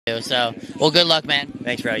So, well, good luck, man.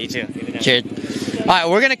 Thanks, bro. You too. Cheers. All right,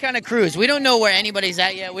 we're going to kind of cruise. We don't know where anybody's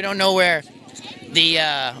at yet. We don't know where the,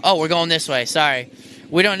 oh, we're going this way. Sorry.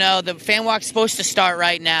 We don't know. The fan walk's supposed to start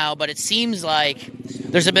right now, but it seems like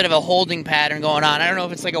there's a bit of a holding pattern going on. I don't know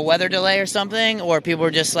if it's like a weather delay or something, or people are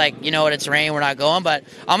just like, you know what, it's raining, we're not going. But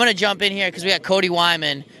I'm going to jump in here because we got Cody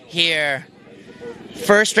Wyman here.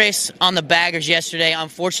 First race on the baggers yesterday.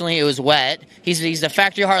 Unfortunately, it was wet. He's the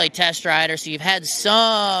factory Harley test rider, so you've had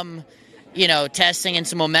some, you know, testing and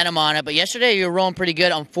some momentum on it. But yesterday you were rolling pretty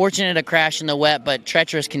good. Unfortunate a crash in the wet, but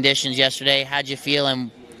treacherous conditions yesterday. How'd you feel,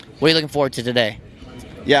 and what are you looking forward to today?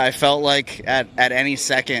 Yeah, I felt like at any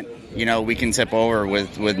second, you know, we can tip over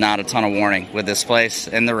with not a ton of warning with this place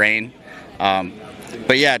in the rain.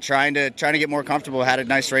 But yeah, trying to get more comfortable. Had a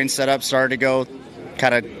nice rain setup. Started to go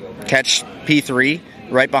kind of catch P3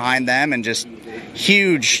 right behind them, and just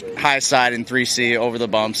huge high side in 3C over the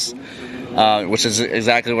bumps, which is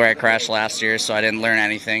exactly where I crashed last year. So I didn't learn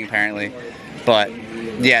anything apparently. But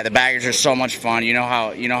yeah, the baggers are so much fun. You know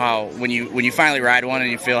how when you finally ride one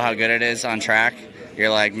and you feel how good it is on track, you're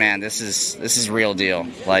like, man, this is real deal.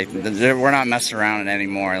 Like, we're not messing around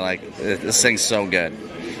anymore. Like, this thing's so good.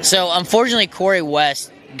 So unfortunately, Corey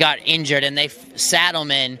West got injured, and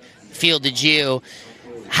Saddleman fielded you.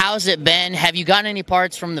 How's it been? Have you gotten any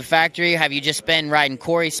parts from the factory? Have you just been riding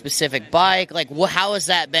Corey's specific bike? Like, how has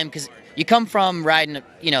that been? Because you come from riding,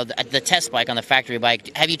 you know, the test bike on the factory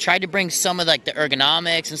bike. Have you tried to bring some of like the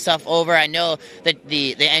ergonomics and stuff over? I know that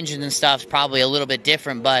the engine and stuff's probably a little bit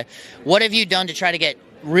different, but what have you done to try to get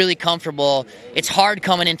really comfortable? It's hard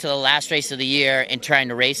coming into the last race of the year and trying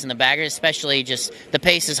to race in the baggers, especially just the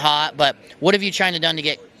pace is hot. But what have you trying to done to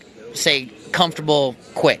get, say, comfortable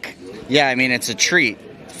quick? Yeah, I mean, it's a treat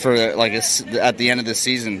for like at the end of the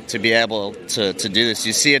season to be able to do this.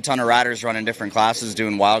 You see a ton of riders running different classes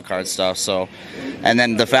doing wildcard stuff. So, and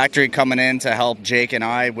then the factory coming in to help Jake and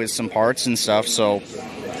I with some parts and stuff. So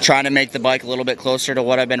trying to make the bike a little bit closer to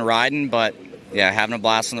what I've been riding, but yeah, having a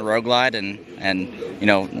blast on the Road Glide, and you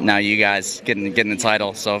know, now you guys getting the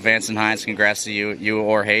title. So Vance and Hines, congrats to you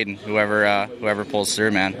or Hayden, whoever pulls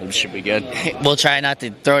through, man. It should be good. We'll try not to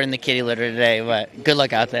throw it in the kitty litter today, but good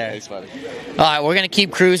luck out there. Thanks, buddy. All right, we're gonna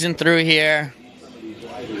keep cruising through here.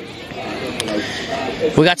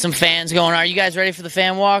 We got some fans going. Are you guys ready for the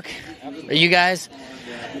fan walk? Are you guys?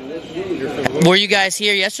 Were you guys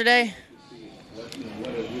here yesterday?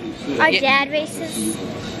 Our dad races.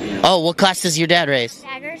 Oh, what class does your dad race?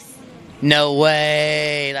 Baggers. No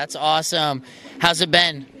way. That's awesome. How's it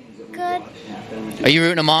been? Good. Are you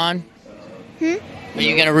rooting him on? Are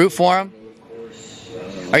you going to root for him?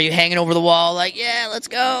 Are you hanging over the wall like, yeah, let's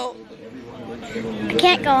go? I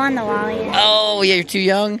can't go on the wall yet. Oh, yeah, you're too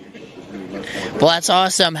young? Well, that's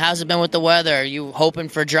awesome. How's it been with the weather? Are you hoping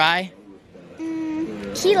for dry?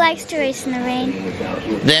 He likes to race in the rain.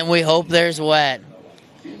 Then we hope there's wet.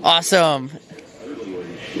 Awesome.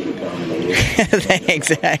 Thanks.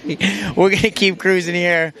 We're going to keep cruising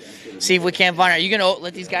here, see if we can't find her. Are you going to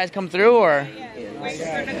let these guys come through, or? Yeah, wait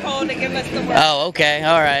for Nicole to give us the word. Oh, okay.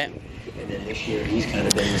 All right.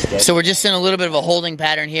 So we're just in a little bit of a holding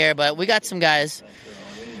pattern here, but we got some guys.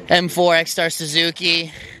 M4, X-Star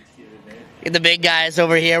Suzuki. The big guys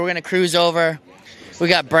over here. We're going to cruise over. We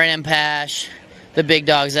got Brennan Pash, the big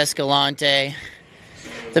dogs, Escalante,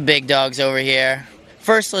 the big dogs over here.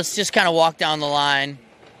 First, let's just kind of walk down the line.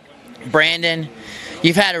 Brandon,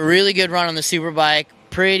 you've had a really good run on the Superbike.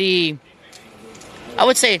 I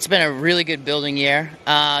would say it's been a really good building year.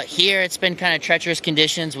 Here, it's been kind of treacherous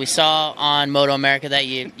conditions. We saw on MotoAmerica that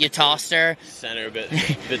you tossed her. Center a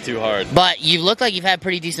bit too hard. But you look like you've had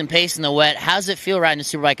pretty decent pace in the wet. How's it feel riding a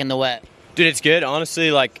Superbike in the wet? Dude, it's good. Honestly,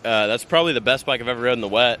 like that's probably the best bike I've ever rode in the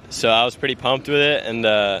wet. So I was pretty pumped with it,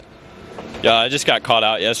 and yeah, I just got caught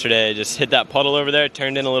out yesterday. Just hit that puddle over there,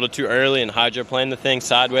 turned in a little too early, and hydroplaned the thing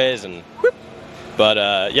sideways, and whoop.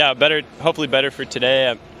 But yeah, hopefully better for today.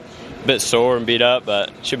 I'm a bit sore and beat up, but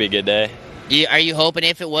it should be a good day. Are you hoping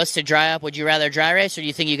if it was to dry up, would you rather dry race, or do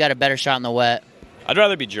you think you got a better shot in the wet? I'd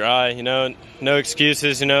rather be dry, you know, no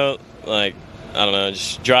excuses, you know, like, I don't know,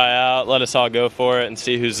 just dry out, let us all go for it, and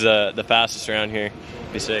see who's the fastest around here.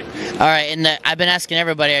 Be sick. All right, and I've been asking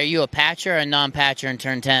everybody, are you a patcher or a non-patcher in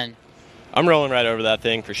turn 10? I'm rolling right over that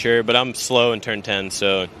thing for sure, but I'm slow in turn 10,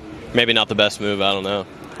 so maybe not the best move, I don't know.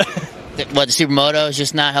 What, the Supermoto is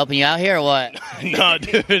just not helping you out here, or what? No,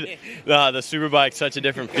 dude. No, the Superbike's such a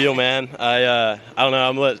different feel, man. I don't know,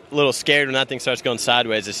 I'm a little scared when that thing starts going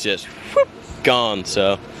sideways. It's just whoop, gone,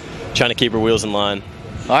 so trying to keep her wheels in line.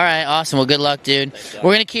 All right, awesome. Well, good luck, dude. We're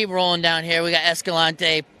going to keep rolling down here. We got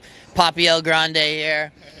Escalante, Papi El Grande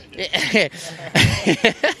here.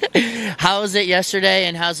 How was it yesterday,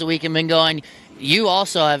 and how's the weekend been going? You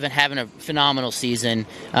also have been having a phenomenal season.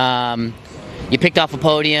 You picked off a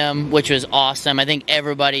podium, which was awesome. I think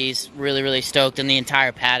everybody's really, really stoked in the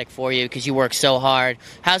entire paddock for you because you work so hard.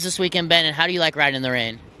 How's this weekend been, and how do you like riding in the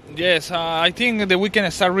rain? Yes, I think the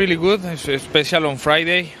weekend started really good, especially on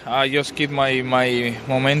Friday. I just keep my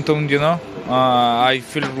momentum, I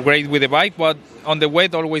feel great with the bike, but on the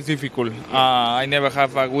wet, always difficult. I never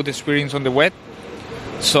have a good experience on the wet.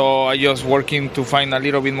 So I just working to find a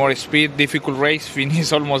little bit more speed. Difficult race,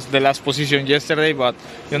 finished almost the last position yesterday, but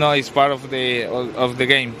it's part of the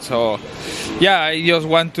game. So yeah, I just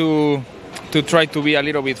want to try to be a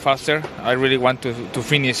little bit faster. I really want to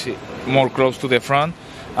finish more close to the front.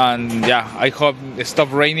 And yeah, I hope it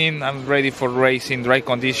stop raining. I'm ready for race in dry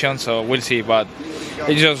conditions, so we'll see. But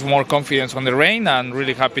it's just more confidence on the rain, and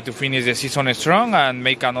really happy to finish the season strong and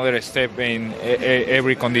make another step in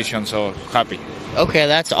every condition. So happy. Okay,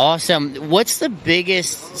 that's awesome. What's the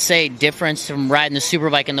biggest, say, difference from riding the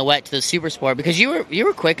Superbike in the wet to the Supersport? Because you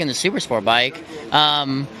were quick in the Supersport bike.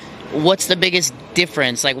 What's the biggest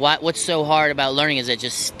difference? Like, what's so hard about learning? Is it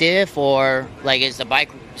just stiff, or like is the bike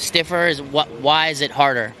stiffer? Why is it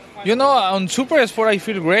harder? On Super Sport I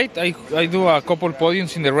feel great. I do a couple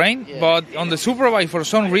podiums in the rain, but on the Superbike for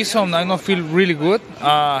some reason I don't feel really good.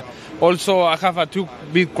 Also, I have two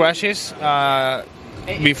big crashes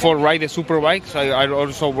before ride the Superbike. So I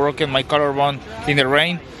also broken my collarbone in the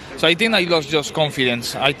rain. So I think I lost just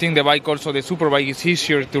confidence. I think the bike also, the Superbike, is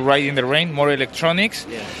easier to ride in the rain, more electronics.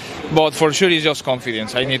 Yeah. But for sure, it's just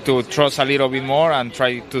confidence. I need to trust a little bit more and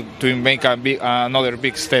try to make another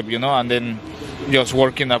big step, and then just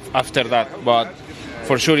working up after that. But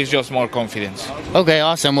for sure, it's just more confidence. Okay,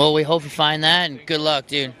 awesome. Well, we hope you find that, and good luck,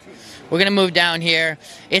 dude. We're going to move down here.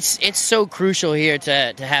 It's so crucial here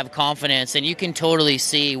to have confidence, and you can totally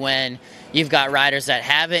see when you've got riders that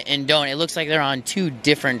have it and don't. It looks like they're on two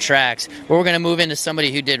different tracks. But we're going to move into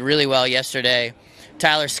somebody who did really well yesterday,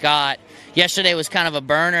 Tyler Scott. Yesterday was kind of a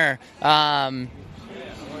burner.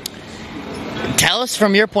 Tell us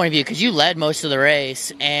from your point of view, because you led most of the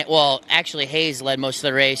race, and well, actually Hayes led most of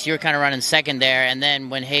the race. You were kind of running second there, and then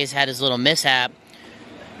when Hayes had his little mishap,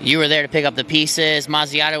 you were there to pick up the pieces.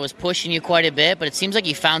 Mazziato was pushing you quite a bit, but it seems like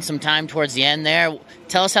you found some time towards the end there.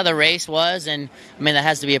 Tell us how the race was, and I mean, that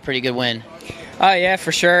has to be a pretty good win. Yeah,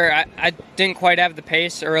 for sure. I didn't quite have the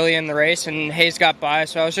pace early in the race, and Hayes got by,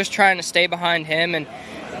 so I was just trying to stay behind him and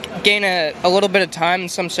gain a little bit of time in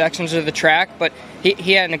some sections of the track, but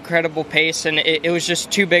he had an incredible pace, and it was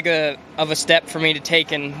just too big of a step for me to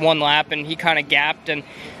take in one lap, and he kind of gapped, and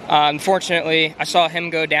unfortunately I saw him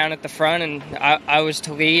go down at the front, and I was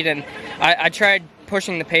to lead, and I tried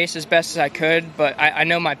pushing the pace as best as I could, but I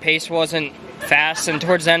know my pace wasn't fast, and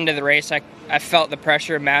towards the end of the race I felt the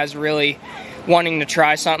pressure of Maz really wanting to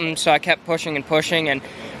try something, so I kept pushing and pushing, and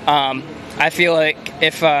I feel like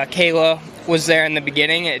if Kayla was there in the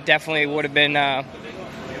beginning, it definitely would have been a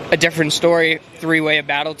different story, three-way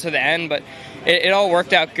battle to the end, but it all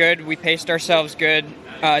worked out good. We paced ourselves good.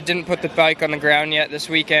 Didn't put the bike on the ground yet this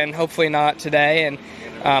weekend, hopefully not today, and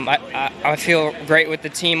I feel great with the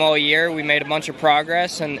team all year. We made a bunch of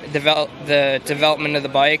progress, and the development of the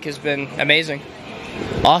bike has been amazing.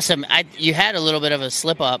 Awesome. You had a little bit of a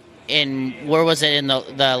slip-up in, where was it in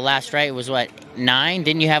the last right? It was, what, 9?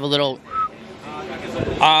 Didn't you have a little...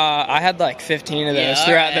 I had like 15 of those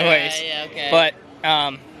throughout the race. Yeah, okay. But,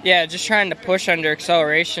 just trying to push under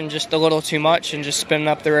acceleration just a little too much and just spinning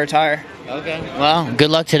up the rear tire. Okay. Well,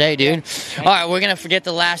 good luck today, dude. All right, we're going to forget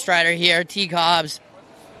the last rider here, Teague Hobbs.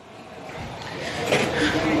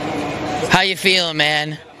 How you feeling,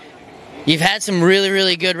 man? You've had some really,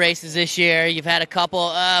 really good races this year. You've had a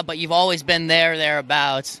couple, but you've always been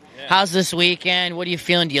thereabouts. Yeah. How's this weekend? What are you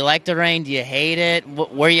feeling? Do you like the rain? Do you hate it?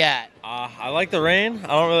 Where you at? I like the rain. I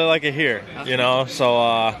don't really like it here, So,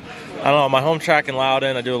 I don't know. My home track in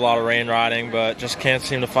Loudon, I do a lot of rain riding, but just can't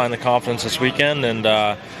seem to find the confidence this weekend. And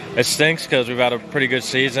it stinks because we've had a pretty good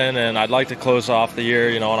season, and I'd like to close off the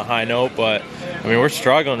year, on a high note. But, I mean, we're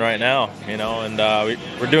struggling right now, and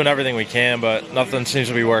we're doing everything we can, but nothing seems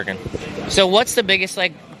to be working. So what's the biggest,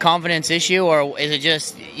 confidence issue, or is it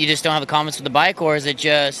just you just don't have the confidence with the bike, or is it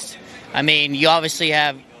just, I mean, you obviously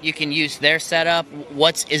you can use their setup.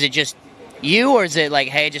 Is it just you, or is it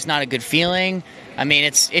hey, just not a good feeling? I mean,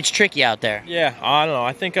 it's tricky out there. Yeah, I don't know.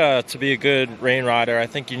 I think to be a good rain rider, I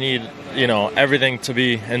think you need, everything to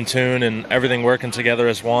be in tune and everything working together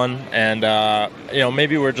as one. And,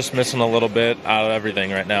 maybe we're just missing a little bit out of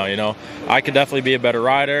everything right now, I could definitely be a better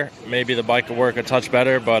rider. Maybe the bike could work a touch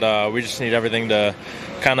better, but we just need everything to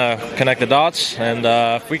kind of connect the dots. And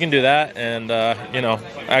if we can do that and,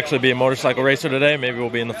 actually be a motorcycle racer today, maybe we'll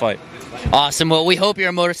be in the fight. Awesome. Well, we hope you're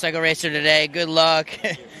a motorcycle racer today. Good luck.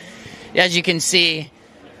 As you can see,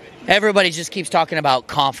 everybody just keeps talking about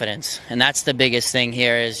confidence, and that's the biggest thing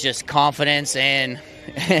here is just confidence, and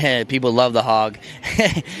people love the hog.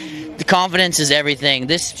 The confidence is everything.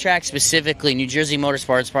 This track specifically, New Jersey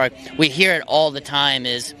Motorsports Park, we hear it all the time,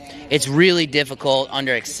 is it's really difficult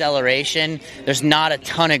under acceleration. There's not a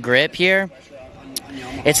ton of grip here.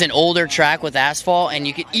 It's an older track with asphalt, and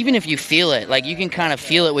you can, even if you feel it, like you can kind of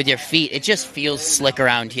feel it with your feet. It just feels slick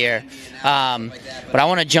around here. But I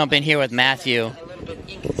want to jump in here with Matthew.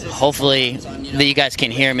 Hopefully that you guys can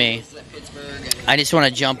hear me. I just want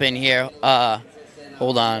to jump in here.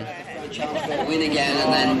 Hold on. Win again,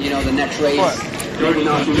 and then the next race.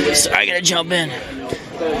 Sorry, I gotta jump in.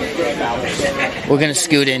 We're gonna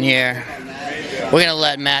scoot in here. We're gonna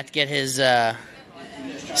let Matt get his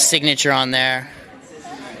signature on there.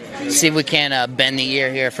 See if we can bend the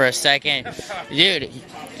ear here for a second. Dude,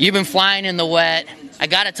 you've been flying in the wet. I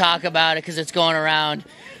got to talk about it because it's going around.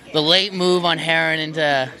 The late move on Heron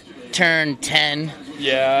into turn 10.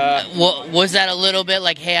 Yeah. Was that a little bit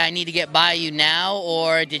like, hey, I need to get by you now?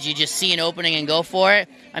 Or did you just see an opening and go for it?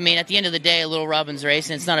 I mean, at the end of the day, a little Robin's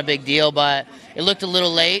racing. It's not a big deal, but it looked a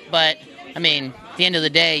little late. But, I mean, at the end of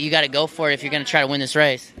the day, you got to go for it if you're going to try to win this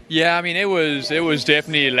race. Yeah, I mean, it was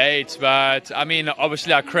definitely late, but I mean,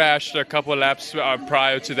 obviously I crashed a couple of laps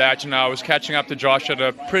prior to that. I was catching up to Josh at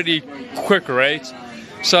a pretty quick rate.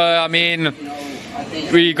 So, I mean,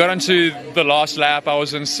 we got into the last lap. I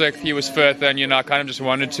was in 6th, he was 5th, and, I kind of just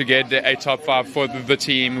wanted to get a top 5 for the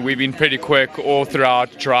team. We've been pretty quick all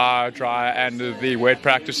throughout dry, and the wet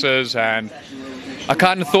practices, and I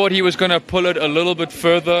kind of thought he was going to pull it a little bit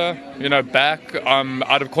further, back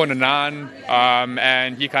out of corner 9,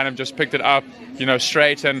 and he kind of just picked it up,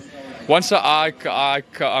 straight. And once I'm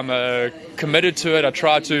committed to it, I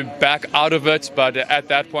tried to back out of it, but at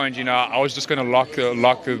that point, I was just going to lock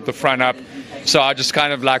the front up. So I just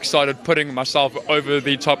kind of started putting myself over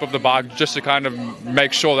the top of the bike just to kind of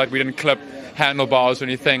make sure that we didn't clip handlebars or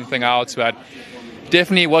anything else. But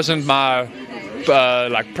definitely wasn't my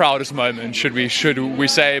proudest moment, should we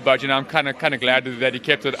say, but I'm kind of glad that he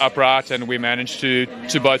kept it upright and we managed to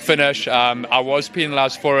both finish. I was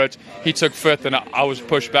penalized for it. He took 5th and I was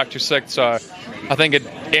pushed back to 6th, so I think it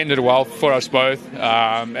ended well for us both.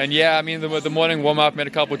 And yeah, I mean, the morning warm-up made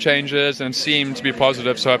a couple changes and seemed to be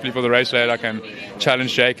positive, so hopefully for the race later I can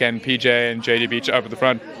challenge Jake and PJ and JD Beach up at the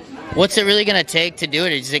front. What's it really going to take to do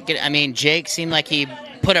it? Jake seemed like he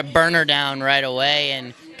put a burner down right away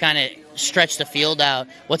and kind of stretch the field out.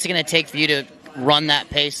 What's it going to take for you to run that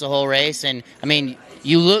pace the whole race? And I mean,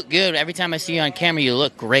 you look good. Every time I see you on camera, you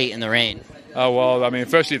look great in the rain. Oh, well, I mean,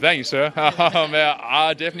 firstly, thank you, sir.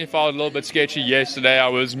 I definitely felt a little bit sketchy yesterday. I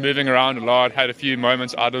was moving around a lot, had a few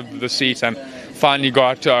moments out of the seat, and finally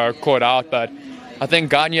got caught out. But I think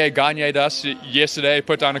Gagne us yesterday,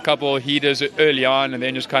 put down a couple of heaters early on, and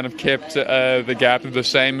then just kind of kept the gap the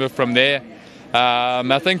same from there.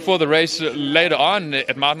 I think for the race later on,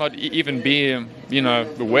 it might not even be,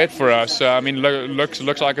 wet for us. I mean, looks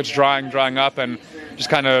like it's drying up, and just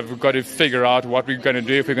kind of got to figure out what we're going to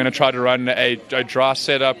do, if we're going to try to run a dry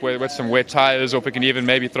setup with some wet tires, or if we can even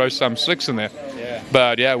maybe throw some slicks in there. Yeah.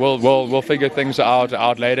 But yeah, we'll figure things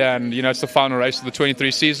out later, and it's the final race of the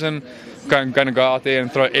 23 season. Going to go out there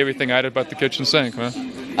and throw everything at it but the kitchen sink,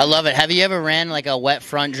 man. I love it. Have you ever ran like a wet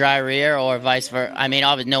front, dry rear, or vice versa? I mean,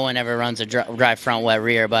 obviously no one ever runs a dry front, wet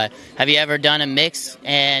rear, but have you ever done a mix?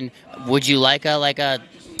 And would you like a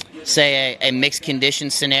mixed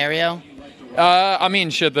condition scenario? I mean,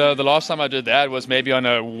 shit, the last time I did that was maybe on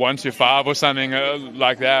a 1-5 or something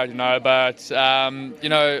like that, but,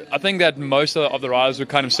 I think that most of the riders would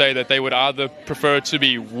kind of say that they would either prefer to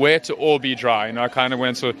be wet or be dry. I kind of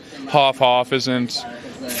went to half isn't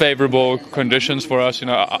favorable conditions for us,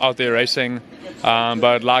 out there racing.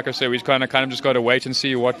 But like I said, we kind of just got to wait and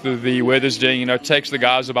see what the weather's doing. It takes the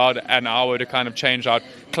guys about an hour to kind of change out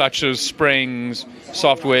clutches, springs,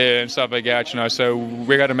 software, and stuff like that. So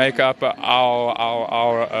we got to make up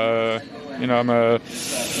our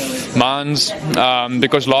minds,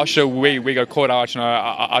 because last year we got caught out.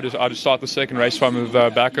 I just start the second race from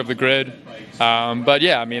the back of the grid. But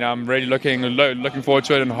yeah, I mean, I'm really looking forward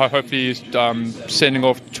to it, and hopefully sending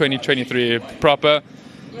off 2023 proper.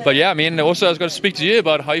 But yeah, I mean, also I was going to speak to you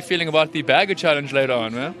about how you're feeling about the bagger challenge later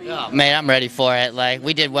on, man. Oh, man, I'm ready for it. Like,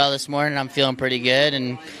 we did well this morning. I'm feeling pretty good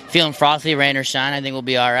and feeling frothy, rain or shine. I think we'll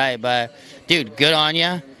be all right. But, dude, good on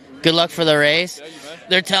you. Good luck for the race.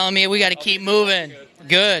 They're telling me we got to keep moving.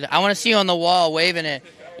 Good. I want to see you on the wall waving it.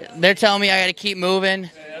 They're telling me I got to keep moving.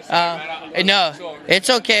 No, it's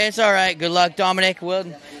okay. It's all right. Good luck, Dominic. We'll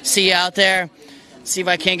see you out there. See if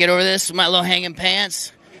I can't get over this with my little hanging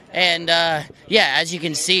pants. And, yeah, as you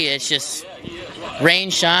can see, it's just rain,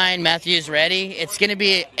 shine. Matthew's ready. It's gonna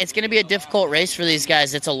be a difficult race for these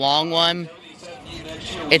guys. It's a long one.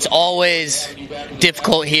 It's always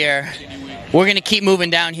difficult here. We're going to keep moving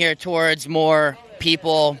down here towards more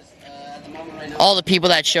people. All the people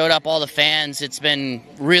that showed up, all the fans, it's been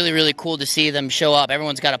really, really cool to see them show up.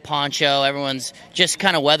 Everyone's got a poncho. Everyone's just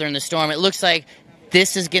kind of weathering the storm. It looks like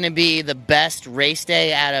this is going to be the best race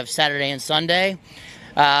day out of Saturday and Sunday.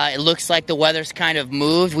 It looks like the weather's kind of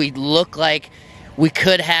moved. We look like we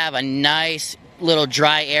could have a nice little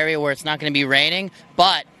dry area where it's not going to be raining,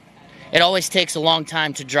 but it always takes a long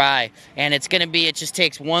time to dry. And it just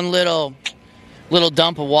takes one little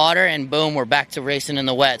dump of water, and boom, we're back to racing in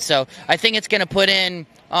the wet. So I think it's going to put in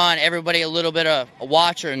on everybody a little bit of a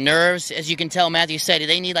watch or nerves. As you can tell, Matthew said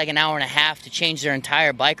they need like an hour and a half to change their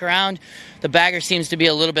entire bike around. The bagger seems to be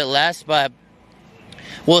a little bit less, but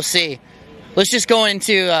we'll see. Let's just go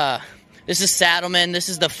into, this is Saddleman. This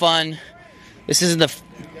is the fun.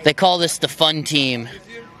 They call this the fun team.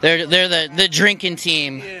 They're the drinking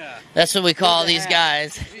team. That's what we call these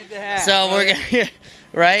guys. So we're going to,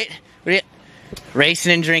 right?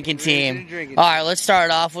 Racing and drinking team. All right, let's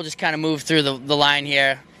start off. We'll just kind of move through the line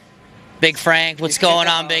here. Big Frank, what's going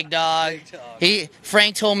on, big dog?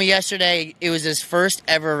 Frank told me yesterday it was his first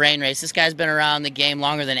ever rain race. This guy's been around the game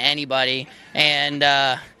longer than anybody, and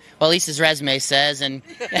well, at least his resume says, and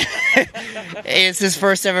it's his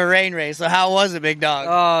first ever rain race. So how was it, big dog?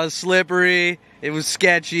 Oh, slippery. It was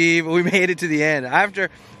sketchy, but we made it to the end. After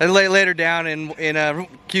I later down in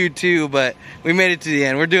Q2, but we made it to the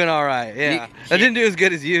end. We're doing all right. Yeah, I didn't do as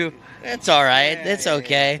good as you. It's all right. It's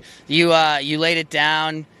okay. You laid it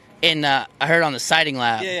down in I heard on the sighting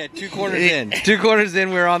lap. Yeah, 2 corners in. 2 corners in,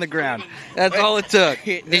 we were on the ground. That's all it took.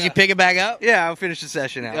 Did you pick it back up? Yeah, I'll finish the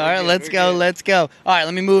session out. All right, let's go. All right,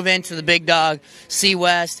 let me move into the big dog, C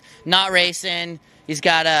West. Not racing. He's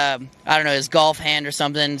got I don't know, his golf hand or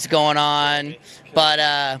something's going on.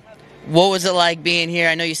 But what was it like being here?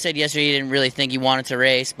 I know you said yesterday you didn't really think you wanted to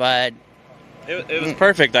race, but it was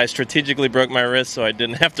perfect. I strategically broke my wrist so I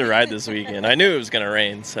didn't have to ride this weekend. I knew it was going to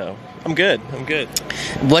rain, so I'm good.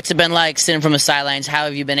 What's it been like sitting from the sidelines? How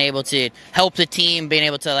have you been able to help the team, being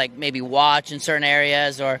able to like maybe watch in certain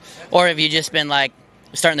areas, or have you just been like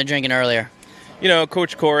starting the drinking earlier? You know,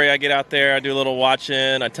 Coach Corey, I get out there, I do a little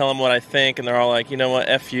watching, I tell them what I think, and they're all like, you know what,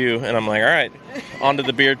 F you. And I'm like, all right, on to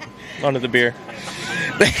the beer.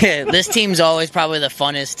 This team's always probably the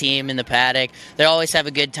funnest team in the paddock. They always have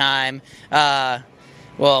a good time.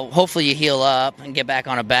 Well, hopefully you heal up and get back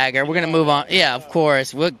on a bagger. We're going to move on. Yeah, of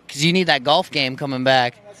course, because you need that golf game coming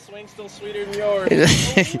back. That swing's still sweeter than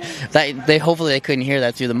yours. Hopefully they couldn't hear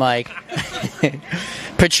that through the mic.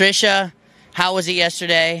 Patricia, how was it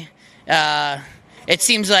yesterday? It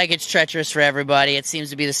seems like it's treacherous for everybody. It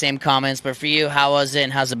seems to be the same comments. But for you, how was it,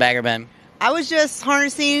 and how's the bagger been? I was just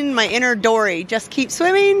harnessing my inner Dory. Just keep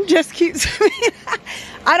swimming. Just keep swimming.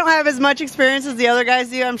 I don't have as much experience as the other guys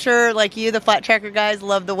do. I'm sure, like you, the flat tracker guys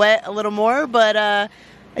love the wet a little more. But I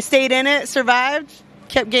stayed in it, survived,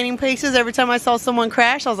 kept gaining paces. Every time I saw someone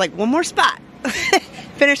crash, I was like, one more spot.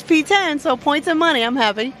 Finished P10, so points and money. I'm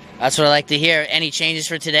happy. That's what I like to hear. Any changes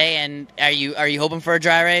for today? And are you hoping for a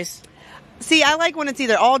dry race? See, I like when it's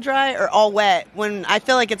either all dry or all wet. When I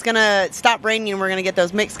feel like it's going to stop raining and we're going to get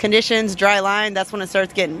those mixed conditions, dry line, that's when it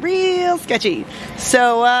starts getting real sketchy.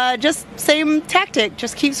 So just same tactic.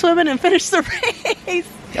 Just keep swimming and finish the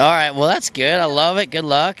race. All right. Well, that's good. I love it. Good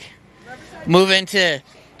luck. Move into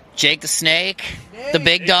Jake the Snake, the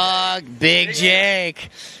big dog, Big Jake.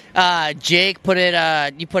 Jake,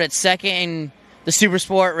 you put it second in the Super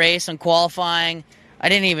Sport race on qualifying. I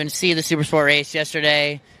didn't even see the Super Sport race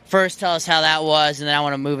yesterday. First, tell us how that was, and then I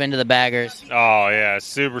want to move into the baggers. Oh, yeah,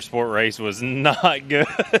 Super Sport race was not good.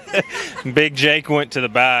 Big Jake went to the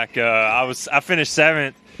back. I finished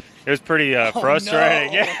 7th. It was pretty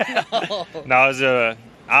frustrating. No, it was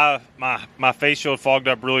my face shield fogged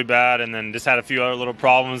up really bad, and then just had a few other little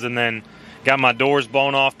problems, and then got my doors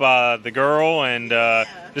blown off by the girl, and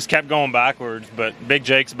just kept going backwards. But Big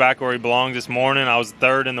Jake's back where he belongs this morning. I was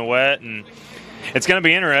 3rd in the wet, and it's going to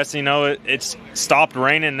be interesting. You know, it's stopped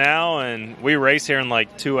raining now, and we race here in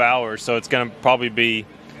like 2 hours, so it's going to probably be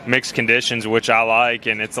mixed conditions, which I like,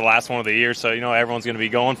 and it's the last one of the year, so, everyone's going to be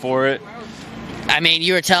going for it. I mean,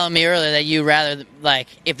 you were telling me earlier that you rather, like,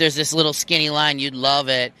 if there's this little skinny line, you'd love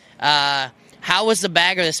it. How was the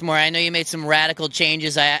bagger this morning? I know you made some radical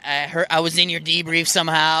changes. I heard I was in your debrief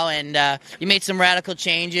somehow, and you made some radical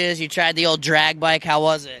changes. You tried the old drag bike. How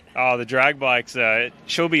was it? Oh, the drag bikes,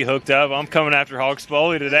 she'll be hooked up. I'm coming after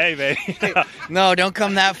Rispoli today, baby. No, don't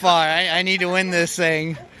come that far. I need to win this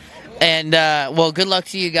thing. And, well, good luck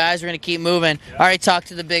to you guys. We're going to keep moving. I already talked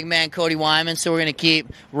to the big man, Cody Wyman, so we're going to keep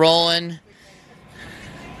rolling.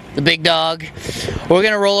 The big dog. We're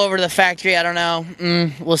going to roll over to the factory. I don't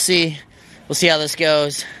know. We'll see. We'll see how this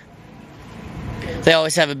goes. They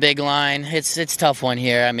always have a big line. It's a tough one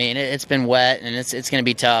here. I mean, it's been wet, and it's going to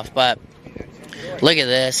be tough. But look at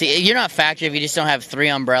this. See, you're not factory if you just don't have 3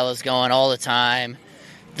 umbrellas going all the time.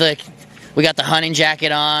 We got the hunting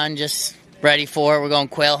jacket on, just ready for it. We're going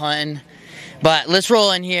quail hunting. But let's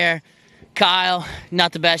roll in here. Kyle,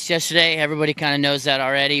 not the best yesterday. Everybody kind of knows that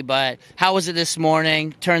already. But how was it this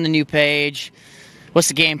morning? Turn the new page. What's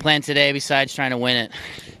the game plan today besides trying to win it?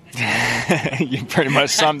 You pretty much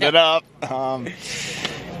summed it up.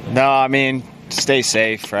 No, I mean, stay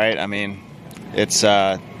safe, right? I mean, it's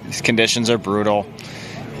these conditions are brutal.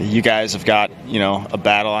 You guys have got, a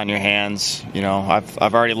battle on your hands.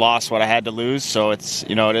 I've already lost what I had to lose, so it's,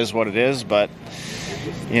 it is what it is. But,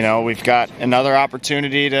 we've got another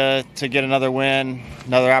opportunity to get another win,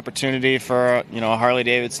 another opportunity for, a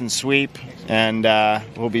Harley-Davidson sweep, and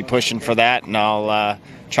we'll be pushing for that, and I'll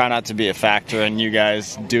try not to be a factor in you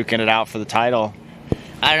guys duking it out for the title.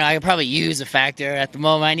 I don't know. I could probably use a factor at the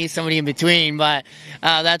moment. I need somebody in between, but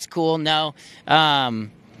that's cool. No. The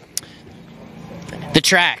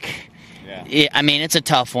track. Yeah, I mean, it's a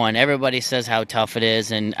tough one. Everybody says how tough it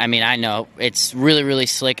is, and, I mean, I know. It's really, really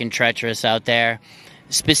slick and treacherous out there,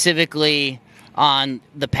 specifically on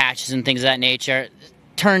the patches and things of that nature.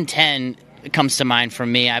 Turn 10 comes to mind for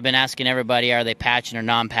me. I've been asking everybody, are they patching or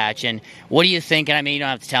non-patching? What do you think? And I mean, you don't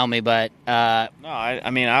have to tell me, but... No, I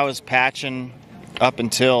mean, I was patching up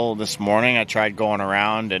until this morning. I tried going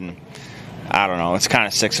around, and I don't know. It's kind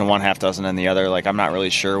of 6 in one, half dozen in the other. Like, I'm not really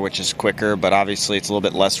sure which is quicker, but obviously it's a little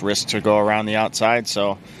bit less risk to go around the outside.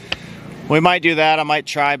 So we might do that. I might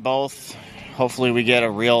try both. Hopefully we get a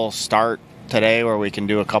real start today where we can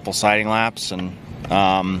do a couple siding laps. And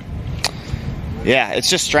yeah, it's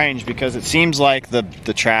just strange because it seems like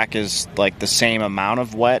the track is like the same amount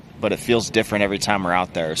of wet, but it feels different every time we're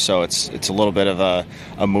out there. So it's a little bit of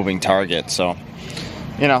a moving target. So,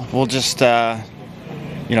 we'll just,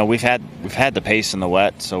 we've had the pace in the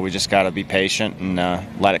wet, so we just got to be patient and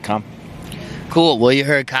let it come. Cool. Well, you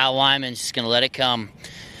heard Kyle Wyman's just going to let it come.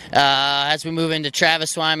 As we move into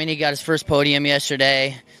Travis Wyman, he got his first podium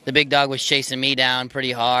yesterday. The big dog was chasing me down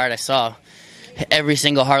pretty hard. I saw every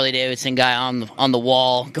single Harley-Davidson guy on the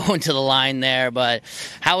wall going to the line there. But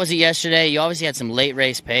how was it yesterday? You obviously had some late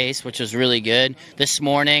race pace, which was really good. This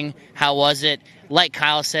morning, how was it? Like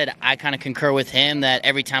Kyle said, I kind of concur with him that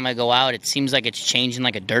every time I go out, it seems like it's changing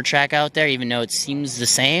like a dirt track out there, even though it seems the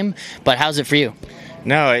same. But how's it for you?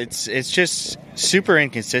 No, it's just super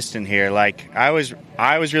inconsistent here. Like I was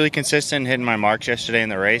really consistent hitting my marks yesterday in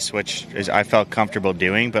the race, which is I felt comfortable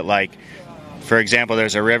doing. But like, for example,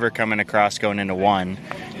 there's a river coming across going into 1,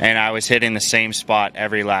 and I was hitting the same spot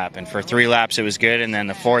every lap. And for 3 laps, it was good. And then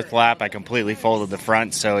the 4th lap, I completely folded the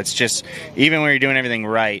front. So it's just, even when you're doing everything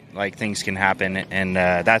right, like things can happen. And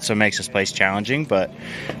that's what makes this place challenging. But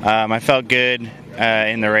I felt good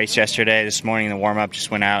in the race yesterday. This morning, the warm-up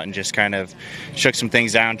just went out and just kind of shook some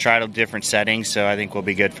things down, tried different settings. So I think we'll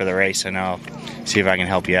be good for the race, and I'll see if I can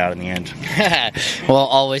help you out in the end. Well,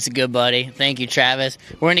 always a good buddy. Thank you, Travis.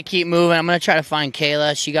 We're going to keep moving. I'm going to try to find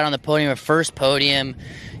Kayla. She got on the podium, her first podium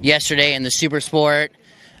yesterday in the Super Sport.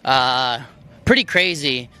 Pretty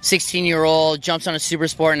crazy. 16-year-old jumps on a Super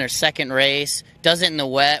Sport in her second race, does it in the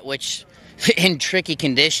wet, which in tricky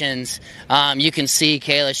conditions. You can see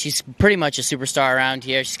Kayla, she's pretty much a superstar around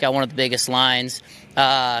here. She's got one of the biggest lines.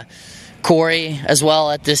 Corey, as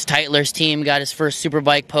well, at this Titler's team, got his first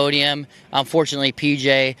Superbike podium. Unfortunately,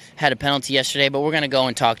 PJ had a penalty yesterday, but we're going to go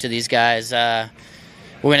and talk to these guys. We're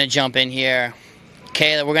going to jump in here.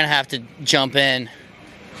 Kayla, we're going to have to jump in.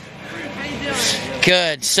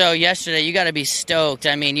 Good. So yesterday, you got to be stoked.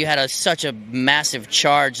 I mean, you had such a massive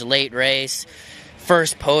charge late race.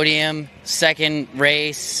 First podium, second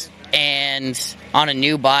race, and on a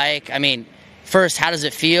new bike. I mean, first, how does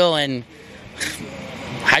it feel, and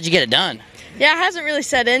how'd you get it done? Yeah, it hasn't really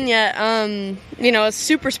set in yet. A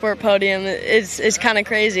super sport podium is kind of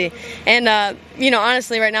crazy. And,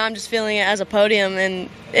 honestly, right now I'm just feeling it as a podium. And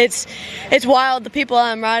it's wild, the people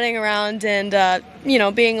I'm riding around. And,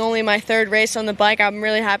 being only my third race on the bike, I'm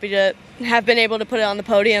really happy to have been able to put it on the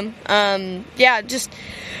podium. Just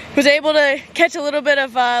was able to catch a little bit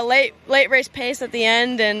of late race pace at the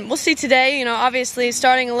end, and we'll see today. Obviously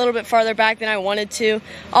starting a little bit farther back than I wanted to.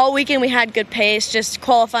 All weekend we had good pace, just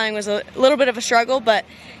qualifying was a little bit of a struggle, but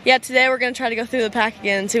yeah, today we're going to try to go through the pack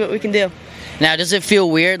again and see what we can do. Now, does it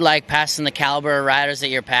feel weird, like, passing the caliber of riders that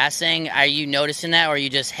you're passing? Are you noticing that, or are you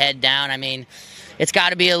just head down? I mean, it's got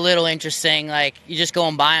to be a little interesting. Like, you're just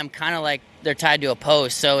going by them kind of like they're tied to a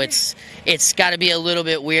post, so it's got to be a little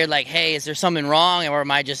bit weird, like, hey, is there something wrong, or am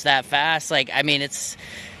I just that fast? Like, I mean, it's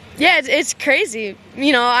crazy.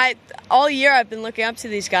 All year I've been looking up to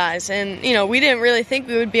these guys, and we didn't really think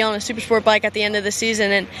we would be on a super sport bike at the end of the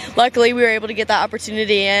season, and luckily we were able to get that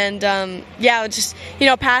opportunity. And just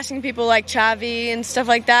passing people like Xavi and stuff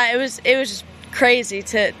like that, it was just crazy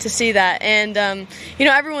to see that. And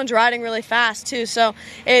everyone's riding really fast too, so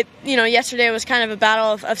yesterday was kind of a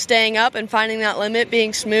battle of staying up and finding that limit,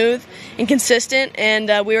 being smooth and consistent, and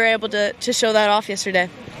we were able to show that off yesterday.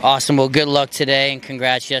 Awesome. Well, good luck today, and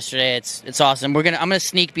congrats yesterday. It's awesome. I'm gonna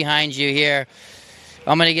sneak behind you here.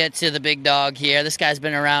 I'm gonna get to the big dog here. This guy's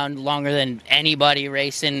been around longer than anybody,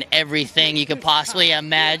 racing everything you could possibly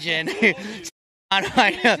imagine.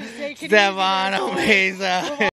 Stefano Mesa.